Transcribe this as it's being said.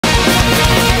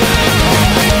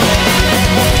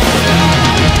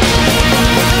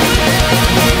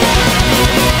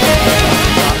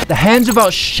The Hands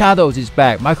Without Shadows is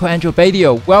back. Michael Angelo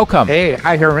Batio, welcome. Hey,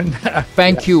 hi, Herman.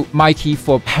 Thank you, Mikey,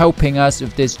 for helping us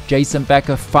with this Jason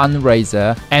Becker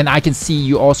fundraiser. And I can see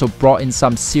you also brought in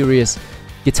some serious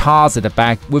guitars at the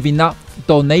back. With enough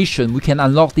donation, we can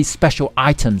unlock these special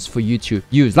items for you to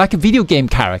use, like a video game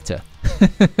character.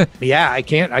 Yeah, I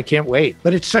can't wait.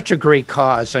 But it's such a great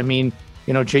cause. I mean,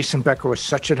 you know, Jason Becker was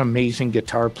such an amazing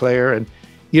guitar player. And,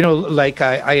 you know, like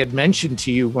I had mentioned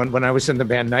to you when I was in the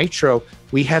band Nitro,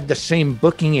 we had the same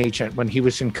booking agent when he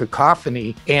was in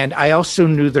Cacophony. And I also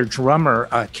knew their drummer,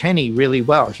 Kenny, really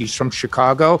well. He's from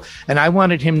Chicago. And I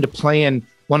wanted him to play in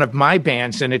one of my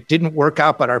bands, and it didn't work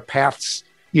out, but our paths,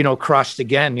 you know, crossed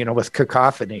again, you know, with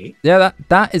Cacophony. Yeah,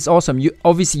 that is awesome. You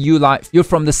obviously you're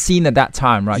from the scene at that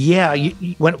time, right? Yeah,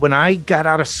 when I got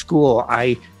out of school,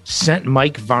 I sent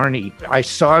Mike Varney. I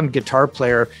saw him, Guitar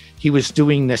Player. He was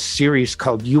doing this series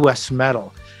called US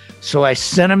Metal. So I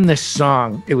sent him this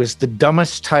song. It was the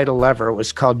dumbest title ever. It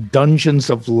was called Dungeons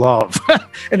of Love.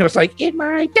 And it was like, in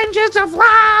my dungeons of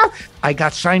love. I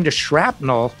got signed to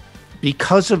Shrapnel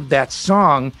because of that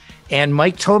song. And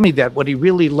Mike told me that what he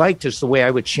really liked is the way I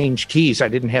would change keys. I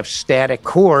didn't have static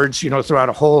chords, you know, throughout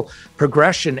a whole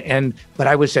progression. But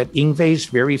I was at Yngwie's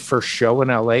very first show in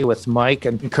LA with Mike,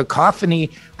 and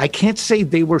Cacophony. I can't say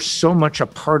they were so much a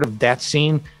part of that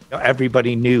scene.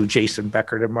 Everybody knew Jason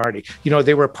Becker and Marty. You know,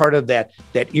 they were part of that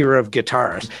era of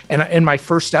guitarists. And in my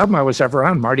first album I was ever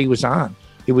on, Marty was on.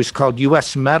 It was called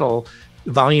US Metal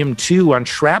Volume 2 on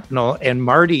Shrapnel. And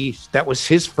Marty, that was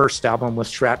his first album, with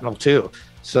Shrapnel too.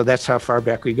 So that's how far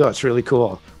back we go. It's really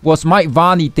cool. Was Mike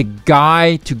Varney the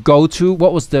guy to go to?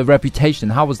 What was the reputation?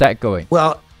 How was that going?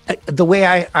 Well, the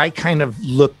way I kind of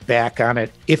look back on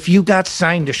it, if you got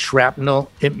signed to Shrapnel,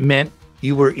 it meant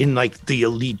you were in like the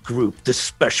elite group, the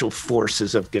special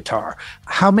forces of guitar.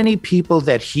 How many people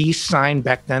that he signed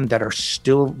back then that are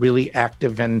still really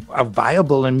active and are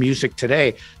viable in music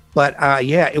today? But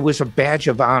yeah, it was a badge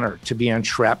of honor to be on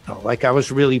Shrapnel. Like, I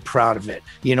was really proud of it,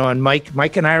 you know. And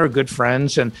Mike and I are good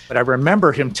friends. But I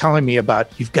remember him telling me about,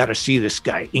 you've got to see this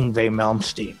guy, Yngwie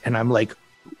Malmsteen. And I'm like,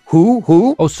 who?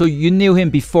 Oh, so you knew him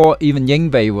before even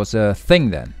Yngwie was a thing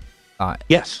then?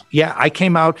 Yes. Yeah, I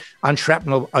came out on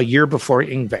Shrapnel a year before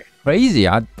Yngwie. Crazy.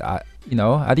 You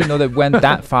know, I didn't know that went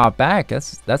that far back.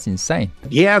 That's insane.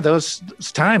 Yeah, those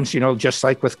times, you know, just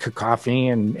like with Cacophony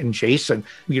and Jason,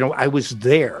 you know, I was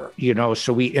there, you know,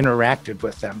 so we interacted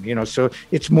with them, you know, so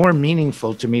it's more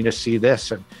meaningful to me to see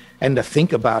this and to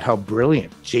think about how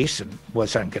brilliant Jason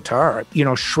was on guitar. You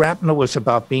know, Shrapnel was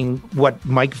about being what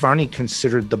Mike Varney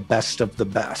considered the best of the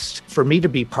best. For me to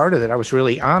be part of it, I was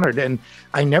really honored. And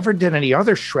I never did any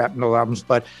other Shrapnel albums,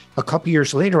 but a couple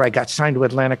years later, I got signed to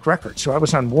Atlantic Records. So I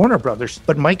was on Warner Brothers,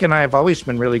 but Mike and I have always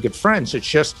been really good friends. It's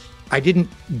just, I didn't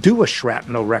do a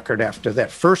Shrapnel record after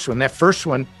that first one. That first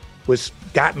one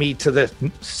got me to the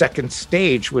second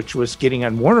stage, which was getting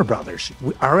on Warner Brothers.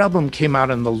 Our album came out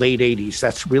in the late 80s.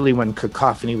 That's really when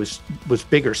Cacophony was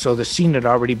bigger. So the scene had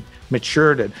already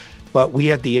matured, but we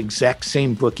had the exact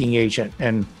same booking agent,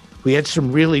 and we had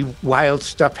some really wild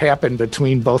stuff happen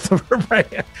between both of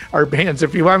our bands.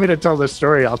 If you want me to tell the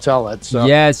story, I'll tell it. So.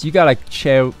 Yes, you gotta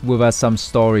share with us some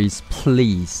stories,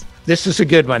 please. This is a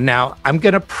good one. Now, I'm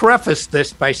going to preface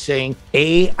this by saying,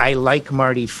 I like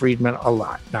Marty Friedman a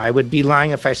lot. Now, I would be lying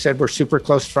if I said we're super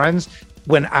close friends.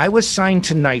 When I was signed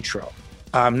to Nitro,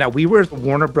 now we were the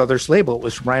Warner Brothers label. It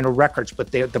was Rhino Records,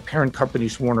 but the parent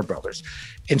company's Warner Brothers.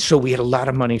 And so we had a lot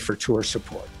of money for tour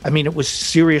support. I mean, it was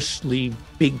seriously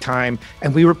big time,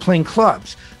 and we were playing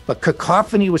clubs. But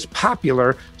Cacophony was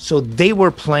popular, so they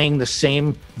were playing the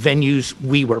same venues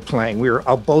we were playing. We were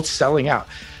both selling out.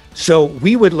 So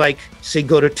we would, like, say,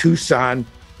 go to Tucson.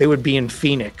 They would be in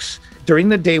Phoenix. During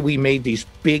the day, we made these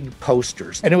big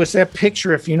posters. And it was that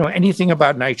picture, if you know anything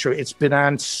about Nitro, it's been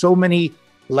on so many,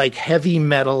 like, heavy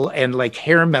metal and, like,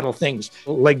 hair metal things,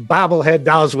 like bobblehead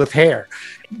dolls with hair.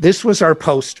 This was our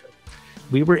poster.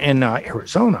 We were in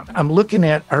Arizona. I'm looking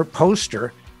at our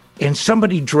poster, and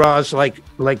somebody draws, like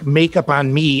makeup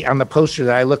on me on the poster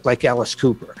that I look like Alice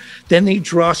Cooper. Then they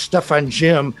draw stuff on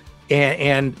Jim,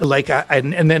 and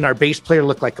then our bass player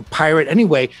looked like a pirate.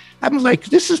 Anyway, I'm like,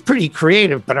 this is pretty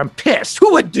creative, but I'm pissed.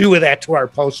 Who would do that to our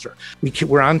poster?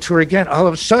 We're on tour again. All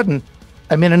of a sudden,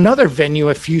 I'm in another venue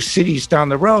a few cities down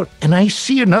the road, and I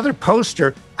see another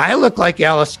poster. I look like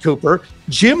Alice Cooper.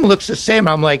 Jim looks the same.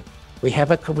 I'm like, we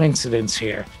have a coincidence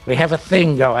here. We have a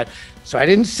thing going. So I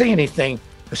didn't say anything.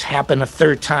 This happened a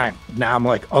third time. Now I'm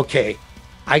like, okay.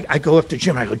 I go up to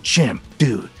Jim. I go, Jim,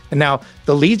 dude. And now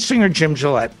the lead singer, Jim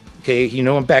Gillette, okay, you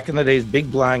know him back in the days,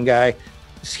 big blonde guy.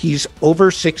 He's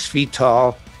over 6 feet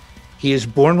tall. He is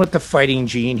born with the fighting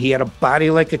gene. He had a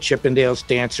body like a Chippendales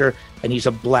dancer, and he's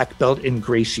a black belt in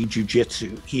Gracie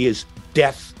Jiu-Jitsu. He is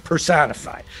death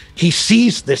personified. He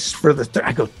sees this for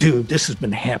I go, dude, this has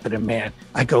been happening, man.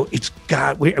 I go,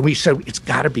 we said, it's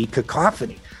got to be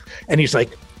Cacophony. And he's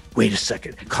like, wait a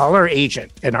second, call our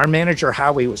agent. And our manager,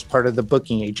 Howie, was part of the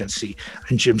booking agency.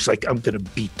 And Jim's like, I'm going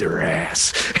to beat their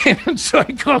ass. And so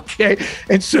I go, okay.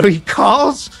 And so he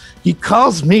calls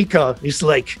Mika. He's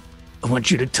like, I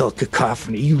want you to tell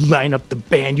Cacophony, you line up the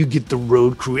band, you get the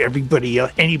road crew, everybody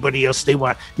else, anybody else they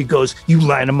want. He goes, you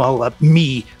line them all up,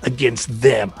 me against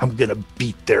them. I'm going to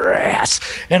beat their ass.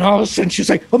 And all of a sudden she's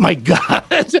like, oh my God.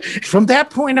 From that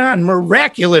point on,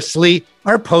 miraculously,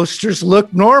 our posters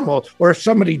look normal. Or if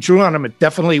somebody drew on them, it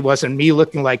definitely wasn't me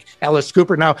looking like Alice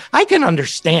Cooper. Now, I can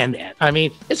understand that. I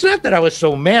mean, it's not that I was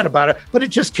so mad about it, but it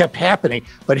just kept happening.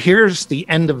 But here's the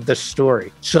end of the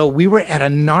story. So we were at a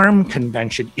NARM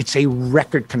convention. It's a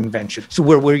record convention. So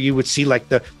where you would see like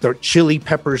the Chili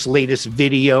Peppers' latest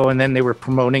video, and then they were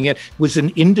promoting it. It was an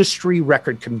industry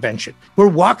record convention. We're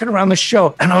walking around the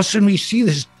show, and all of a sudden we see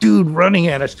this dude running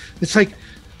at us. It's like,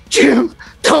 Jim,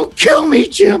 don't kill me,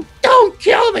 Jim. Don't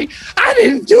kill me. I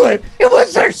didn't do it. It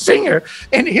was our singer.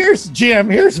 And here's Jim.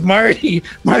 Here's Marty.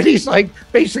 Marty's like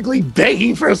basically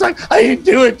begging for us. Like, I didn't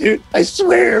do it, dude. I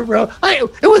swear, bro.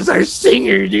 It was our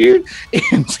singer, dude.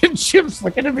 And Jim's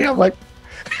looking at me. I'm like,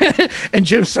 and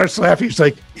Jim starts laughing. He's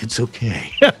like, it's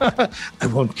okay. I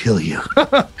won't kill you.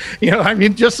 I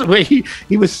mean, just the way he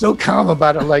was so calm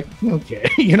about it, like, okay.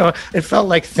 It felt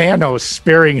like Thanos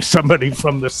sparing somebody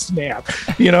from the snap.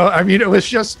 I mean, it was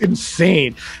just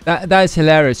insane. That is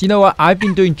hilarious. You know what? I've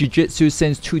been doing jiu-jitsu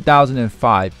since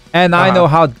 2005. And I know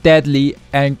how deadly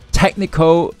and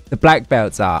technical the black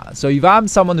belts are. So if I'm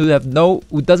someone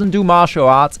who doesn't do martial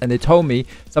arts, and they told me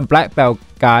some black belt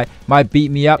guy might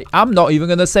beat me up, I'm not even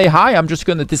going to say hi. I'm just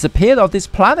going to disappear off this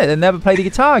planet and never play the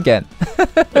guitar again.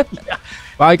 But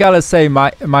I gotta say,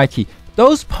 Mikey,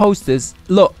 those posters,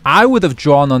 look, I would have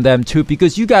drawn on them too,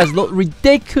 because you guys look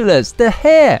ridiculous. The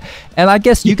hair. And I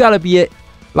guess you gotta be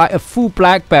like a full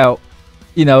black belt,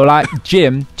 like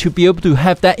Jim, to be able to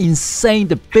have that insane,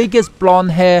 the biggest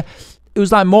blonde hair. It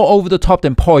was like more over the top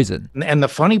than Poison. And the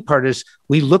funny part is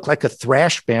we look like a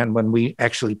thrash band when we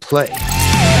actually play.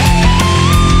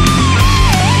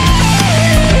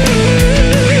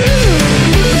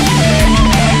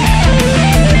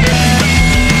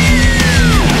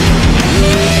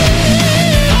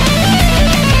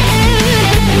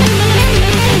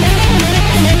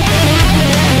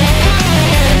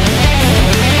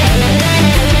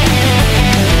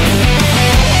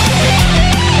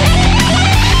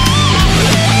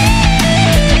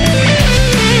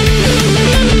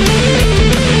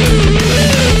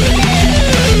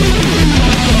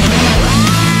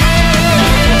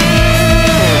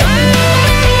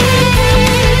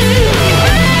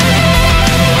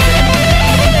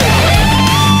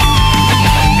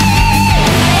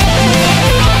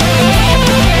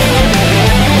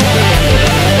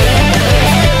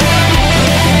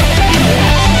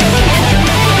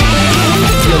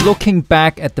 Looking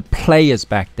back at the players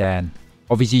back then,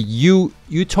 obviously you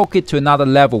took it to another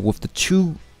level with the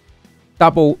two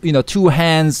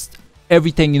hands,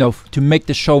 everything, to make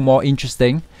the show more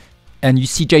interesting. And you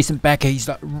see Jason Becker, he's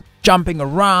like jumping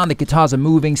around, the guitars are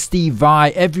moving, Steve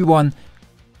Vai, everyone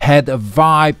had a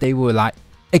vibe. They were like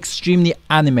extremely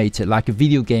animated, like a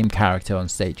video game character on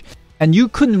stage. And you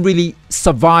couldn't really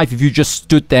survive if you just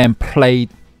stood there and played,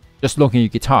 just looking at your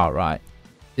guitar, right?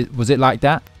 Was it like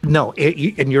that? No,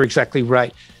 and you're exactly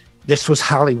right. This was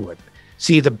Hollywood.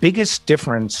 See, the biggest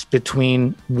difference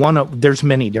between there's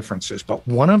many differences, but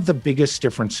one of the biggest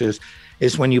differences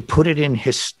is when you put it in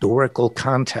historical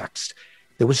context.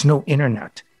 There was no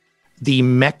internet. The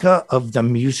mecca of the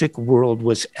music world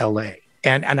was LA.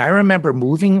 And I remember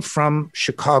moving from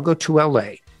Chicago to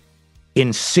LA.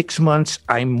 In 6 months,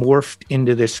 I morphed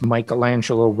into this Michael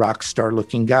Angelo rock star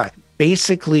looking guy.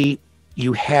 Basically,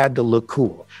 you had to look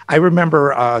cool. I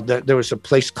remember there was a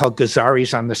place called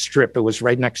Gazzari's on the Strip. It was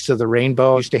right next to the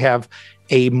Rainbow. I used to have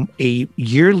a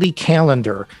yearly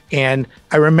calendar. And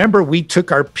I remember we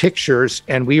took our pictures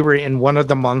and we were in one of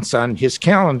the months on his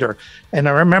calendar. And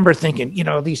I remember thinking,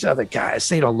 these other guys,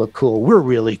 they don't look cool. We're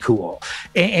really cool.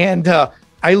 And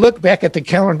I look back at the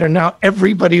calendar now,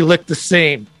 everybody looked the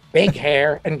same. Big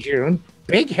hair in June,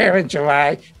 big hair in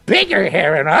July, bigger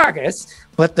hair in August.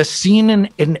 But the scene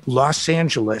in Los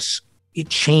Angeles, it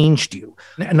changed you.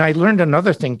 And I learned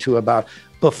another thing too about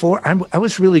before. I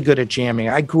was really good at jamming.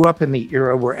 I grew up in the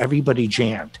era where everybody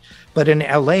jammed. But in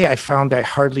LA, I found I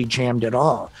hardly jammed at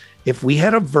all. if we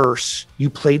had a verse, you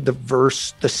played the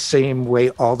verse the same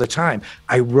way all the time.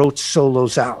 I wrote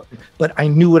solos out, but I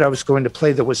knew what I was going to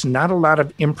play. There was not a lot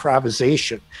of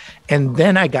improvisation. And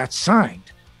then I got signed.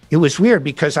 It was weird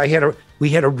because we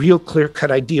had a real clear-cut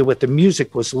idea what the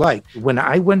music was like. When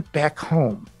I went back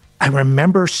home, I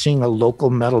remember seeing a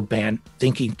local metal band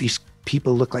thinking these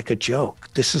people look like a joke.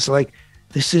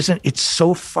 It's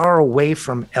so far away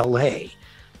from LA.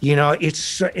 You know,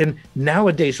 and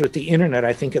nowadays with the internet,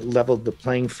 I think it leveled the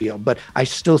playing field, but I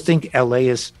still think LA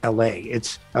is LA.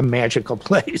 It's a magical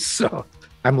place. So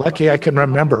I'm lucky I can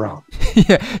remember all.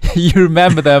 Yeah, you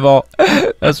remember them all.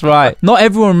 That's right. Not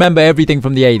everyone remember everything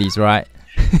from the 80s, right?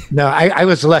 No, I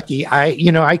was lucky. I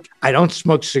don't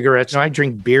smoke cigarettes. I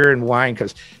drink beer and wine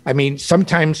because, I mean,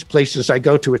 sometimes places I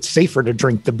go to, it's safer to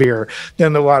drink the beer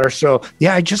than the water. So,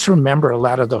 yeah, I just remember a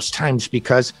lot of those times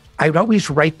because I'd always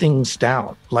write things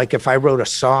down. Like if I wrote a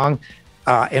song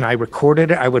and I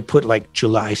recorded it, I would put like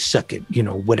July 2nd,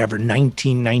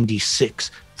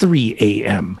 1996, 3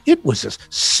 a.m. It was a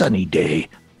sunny day.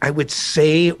 I would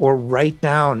say or write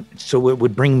down so it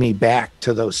would bring me back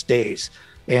to those days.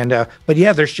 And but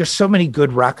yeah, there's just so many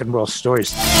good rock and roll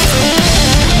stories.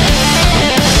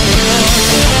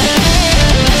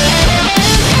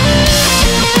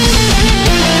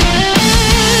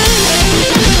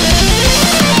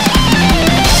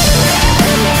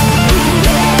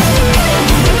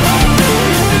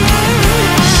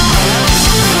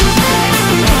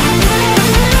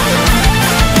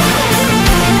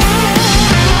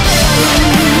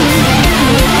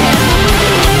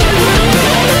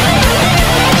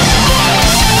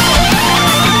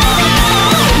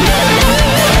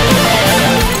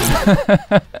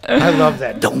 I love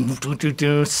that.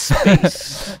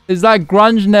 Space. It's like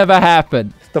grunge never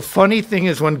happened. The funny thing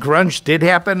is when grunge did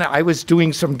happen, I was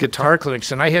doing some guitar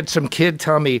clinics and I had some kid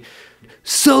tell me,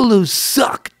 solos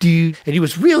suck, dude. And he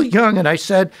was real young. And I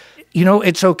said,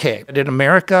 it's okay. In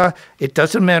America, it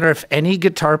doesn't matter if any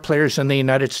guitar players in the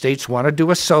United States want to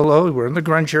do a solo. We're in the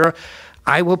grunge era.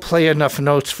 I will play enough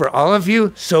notes for all of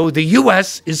you, so the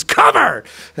U.S. is covered.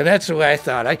 And that's the way I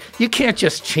thought. You can't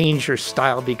just change your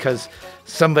style because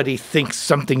somebody thinks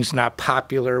something's not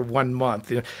popular 1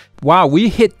 month. Wow, we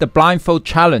hit the blindfold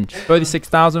challenge.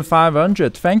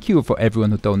 36,500. Thank you for everyone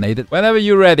who donated. Whenever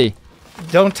you're ready.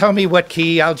 Don't tell me what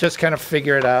key. I'll just kind of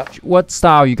figure it out. What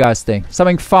style you guys think?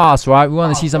 Something fast, right? We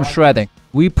want to see some shredding.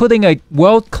 We're putting a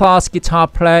world-class guitar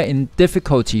player in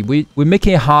difficulty. We're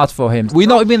making it hard for him. We're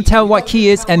not even tell what key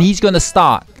is, and he's going to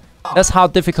start. That's how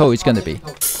difficult it's going to be.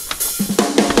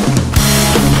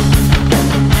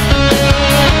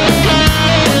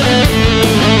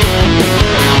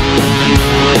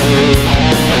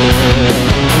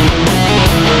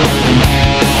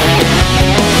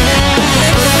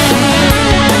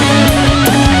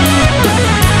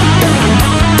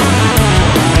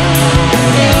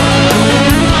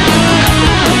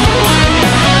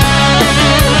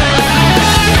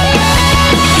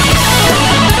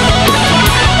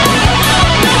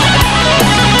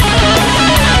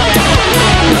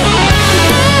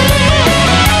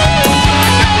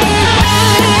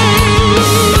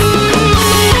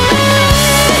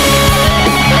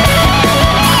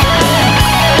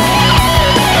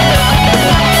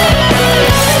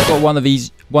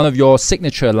 One of your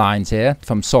signature lines here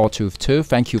from Sawtooth 2.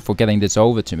 Thank you for getting this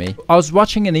over to me. I was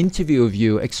watching an interview of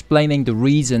you explaining the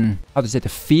reason, the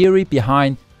theory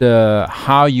behind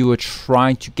how you were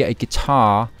trying to get a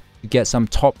guitar to get some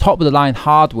top of the line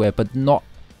hardware, but not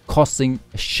costing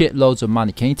shitloads of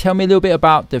money. Can you tell me a little bit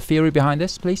about the theory behind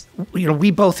this, please?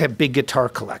 We both have big guitar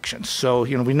collections, so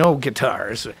we know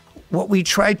guitars. What we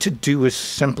try to do is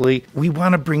simply, we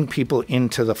want to bring people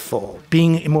into the fold,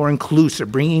 being more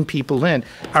inclusive, bringing people in.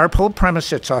 Our whole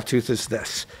premise at Sawtooth is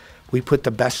this. We put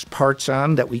the best parts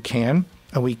on that we can,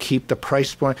 and we keep the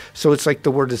price point. So it's like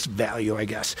the word is value, I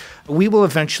guess. We will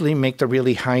eventually make the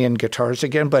really high-end guitars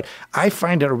again, but I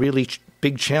find it a really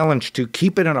big challenge to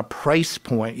keep it in a price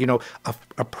point,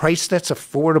 a price that's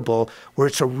affordable where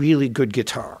it's a really good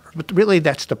guitar. But really,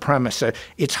 that's the premise.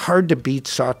 It's hard to beat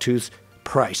Sawtooth's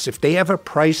price. If they have a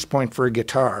price point for a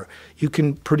guitar, you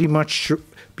can pretty much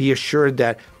be assured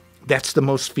that that's the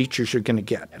most features you're going to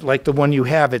get. Like the one you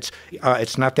have, it's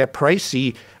not that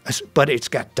pricey, but it's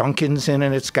got Duncans in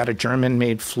it. It's got a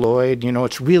German-made Floyd.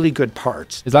 It's really good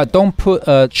parts. It's like, don't put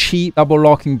a cheap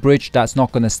double-locking bridge that's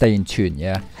not going to stay in tune,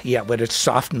 yeah? Yeah, but it's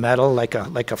soft metal, like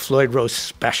a Floyd Rose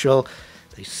Special.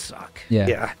 They suck.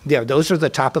 Yeah, those are the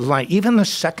top of the line. Even the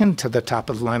second to the top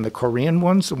of the line, the Korean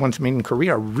ones, the ones made in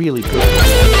Korea, are really good.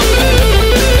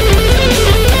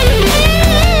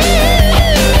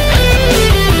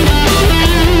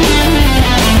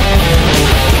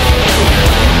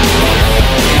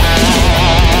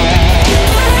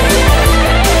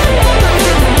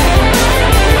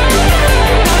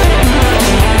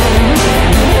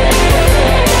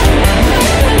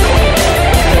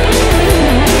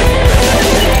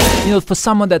 You know, for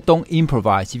someone that don't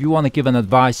improvise, if you want to give an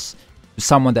advice to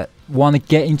someone that want to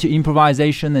get into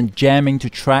improvisation and jamming to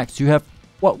tracks,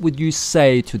 what would you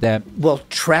say to them? Well,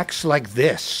 tracks like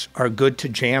this are good to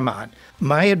jam on.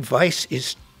 My advice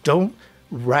is don't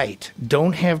write.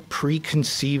 Don't have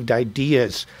preconceived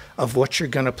ideas of what you're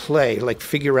going to play. Like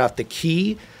figure out the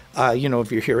key. You know,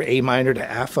 if you're here A minor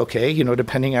to F, okay, you know,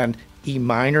 depending on E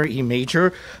minor, E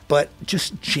major, but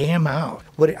just jam out.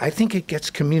 I think it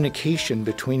gets communication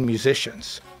between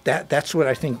musicians. That's what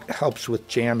I think helps with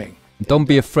jamming. Don't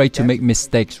be afraid to make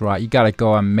mistakes, right? You got to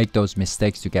go and make those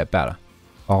mistakes to get better.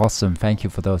 Awesome. Thank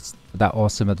you for that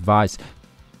awesome advice.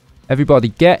 Everybody,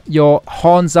 get your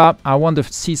horns up. I want to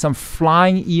see some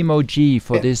flying emoji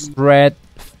for this Shred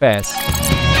Fest.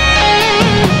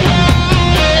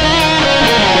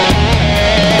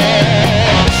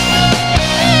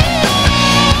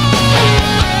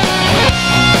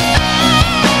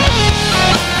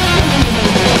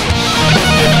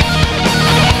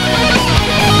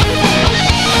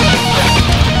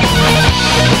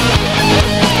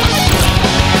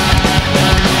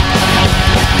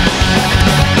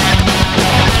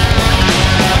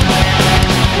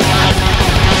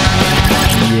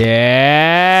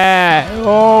 Yeah!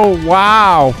 Oh,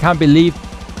 wow! Can't believe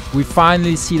we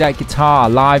finally see that guitar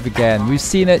live again. We've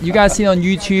seen it. You guys seen it on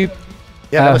YouTube?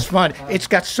 Yeah, that was fun. It's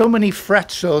got so many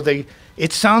frets, so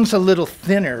it sounds a little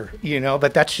thinner, you know,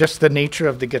 but that's just the nature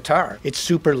of the guitar. It's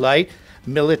super light,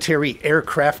 military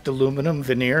aircraft aluminum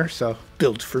veneer, so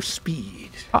built for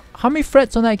speed. How many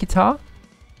frets on that guitar?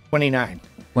 29.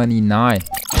 29.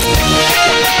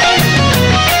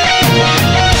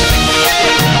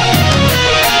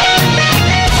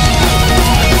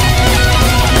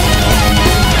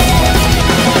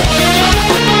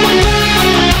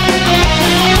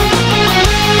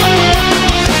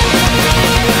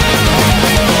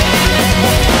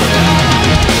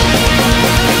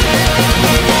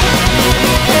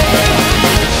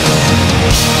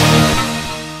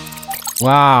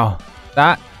 Wow,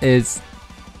 that is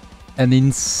an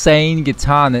insane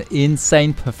guitar and an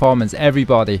insane performance.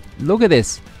 Everybody, look at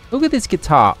this. Look at this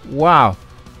guitar. Wow.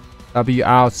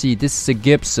 WRC, this is a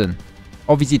Gibson.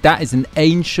 Obviously, that is an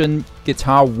ancient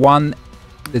guitar.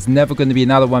 There's never going to be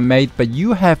another one made, but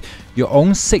you have your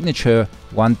own signature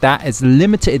one that is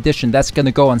limited edition. That's going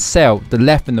to go on sale, the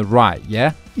left and the right,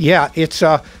 yeah? Yeah, it's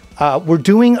we're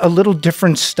doing a little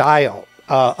different style.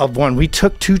 Of one. We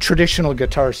took two traditional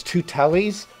guitars, two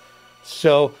Tellys.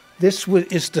 So this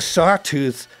is the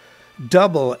Sawtooth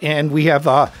double, and we have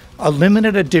a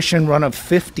limited edition run of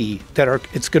 50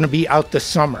 it's going to be out this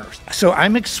summer. So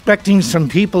I'm expecting some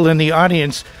people in the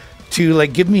audience to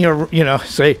like give me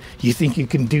say, you think you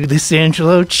can do this,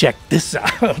 Angelo? Check this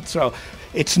out. So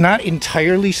it's not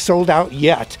entirely sold out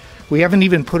yet. We haven't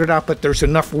even put it out, but there's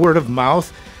enough word of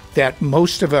mouth that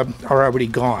most of them are already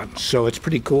gone. So it's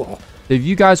pretty cool. If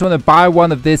you guys want to buy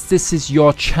one of this is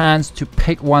your chance to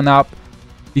pick one up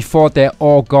before they're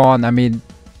all gone. I mean,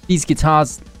 these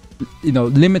guitars, you know,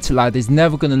 limited like this,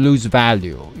 never going to lose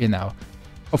value, you know.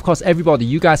 Of course, everybody,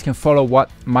 you guys can follow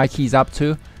what Mikey's up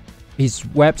to. His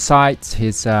website,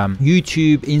 his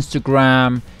YouTube,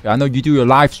 Instagram. I know you do your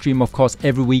live stream, of course,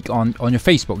 every week on your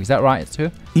Facebook. Is that right, too?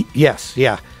 Yes,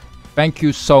 yeah. Thank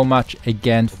you so much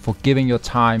again for giving your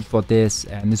time for this.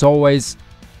 And it's always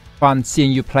fun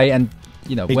seeing you play. And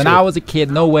you know, when I was a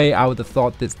kid, no way I would have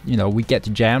thought this, you know, we get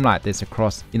to jam like this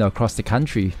across the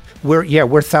country.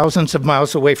 We're thousands of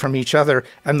miles away from each other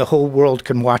and the whole world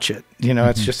can watch it. You know,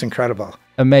 it's just incredible.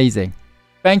 Amazing.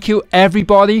 Thank you,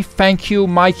 everybody. Thank you,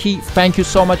 Mikey. Thank you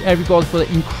so much, everybody, for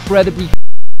the incredibly